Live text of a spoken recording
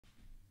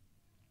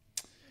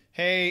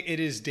Hey, it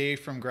is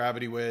Dave from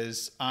Gravity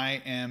Wiz.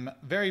 I am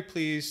very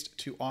pleased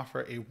to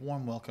offer a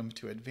warm welcome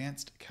to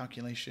Advanced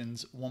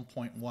Calculations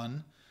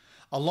 1.1,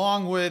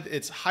 along with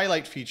its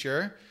highlight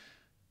feature,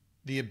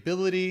 the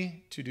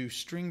ability to do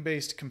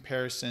string-based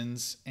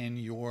comparisons in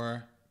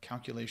your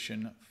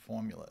calculation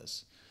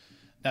formulas.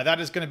 Now that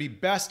is going to be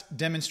best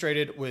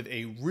demonstrated with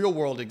a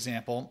real-world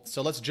example.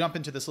 So let's jump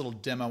into this little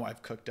demo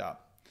I've cooked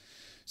up.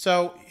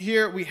 So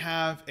here we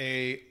have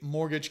a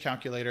mortgage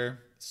calculator.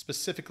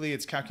 Specifically,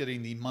 it's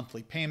calculating the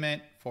monthly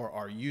payment for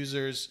our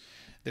users.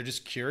 They're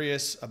just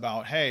curious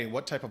about, hey,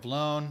 what type of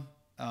loan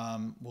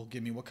will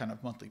give me what kind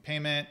of monthly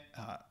payment.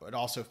 It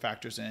also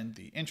factors in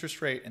the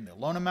interest rate and the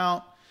loan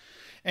amount.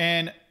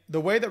 And the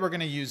way that we're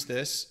going to use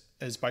this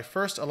is by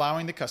first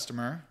allowing the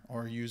customer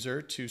or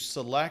user to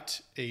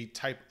select a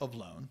type of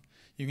loan.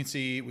 You can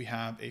see we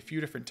have a few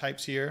different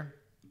types here,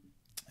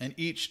 and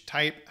each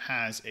type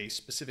has a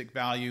specific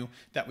value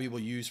that we will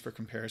use for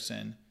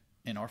comparison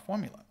in our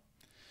formula.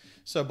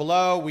 So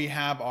below we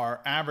have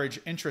our average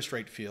interest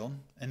rate field,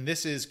 and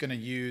this is going to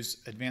use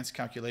Advanced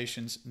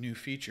Calculations' new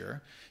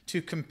feature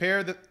to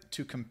compare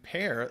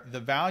the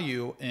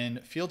value in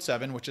field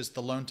 7, which is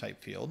the loan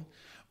type field,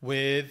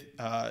 with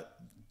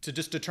to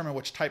just determine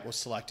which type was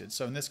selected.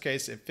 So in this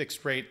case, if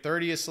fixed rate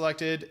 30 is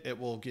selected, it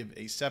will give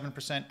a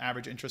 7%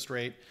 average interest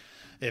rate.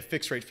 If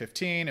fixed rate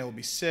 15, it will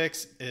be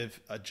 6. If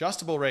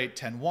adjustable rate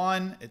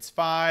 10.1, it's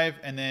 5.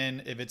 And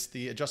then if it's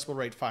the adjustable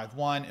rate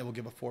 5.1, it will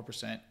give a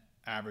 4%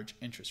 average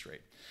interest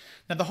rate.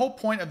 Now, the whole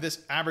point of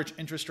this average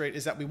interest rate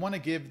is that we want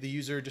to give the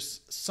user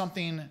just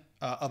something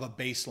of a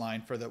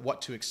baseline for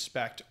what to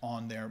expect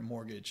on their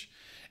mortgage.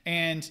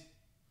 And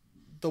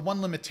the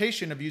one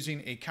limitation of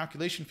using a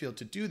calculation field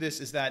to do this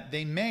is that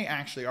they may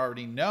actually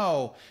already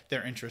know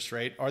their interest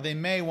rate, or they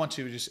may want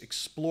to just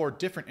explore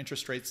different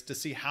interest rates to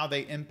see how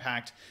they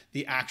impact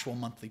the actual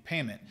monthly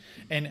payment.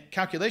 And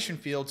calculation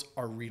fields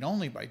are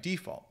read-only by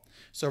default.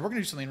 So we're going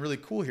to do something really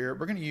cool here.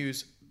 We're going to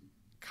use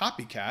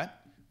copycat,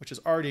 which is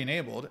already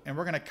enabled, and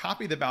we're going to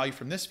copy the value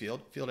from this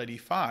field, field ID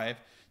 5,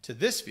 to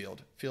this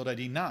field, field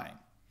ID 9.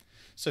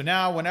 So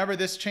now whenever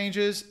this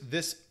changes,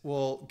 this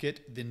will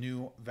get the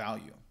new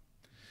value.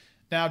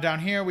 Now down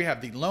here we have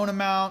the loan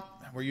amount.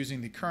 We're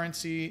using the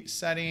currency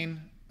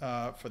setting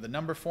for the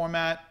number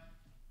format.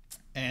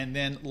 And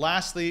then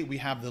lastly, we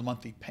have the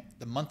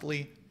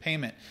monthly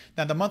payment.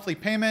 Now the monthly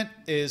payment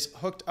is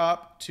hooked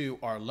up to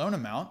our loan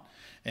amount,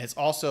 and it's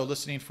also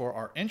listening for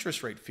our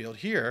interest rate field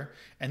here.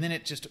 And then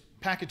it just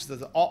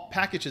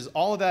packages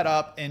all of that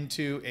up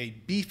into a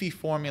beefy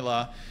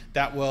formula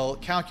that will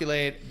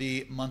calculate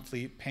the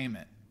monthly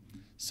payment.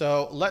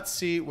 So let's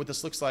see what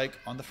this looks like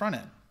on the front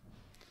end.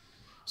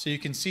 So you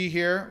can see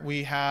here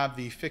we have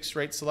the fixed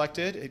rate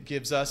selected. It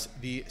gives us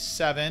the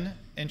 7%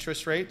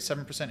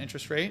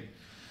 interest rate.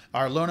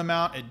 Our loan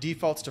amount, it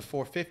defaults to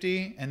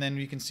 $450, and then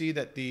you can see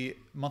that the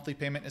monthly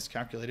payment is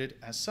calculated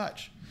as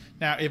such.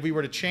 Now, if we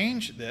were to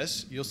change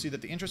this, you'll see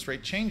that the interest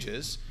rate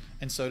changes,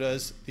 and so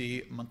does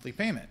the monthly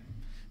payment.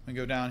 We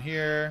go down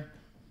here,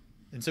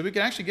 and so we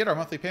can actually get our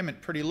monthly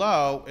payment pretty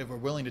low if we're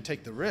willing to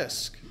take the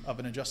risk of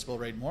an adjustable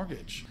rate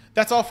mortgage.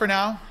 That's all for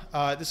now.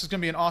 This is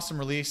going to be an awesome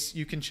release.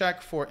 You can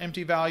check for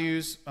empty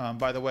values,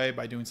 by the way,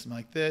 by doing something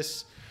like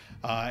this.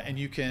 And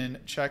you can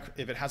check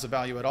if it has a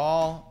value at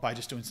all by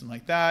just doing something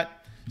like that.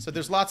 So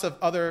there's lots of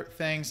other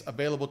things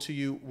available to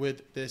you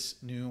with this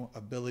new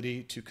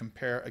ability to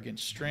compare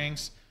against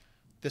strings.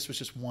 This was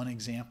just one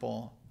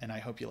example, and I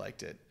hope you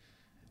liked it.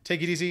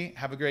 Take it easy,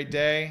 have a great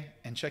day,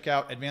 and check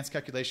out Advanced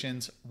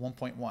Calculations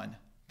 1.1.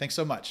 Thanks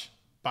so much.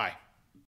 Bye.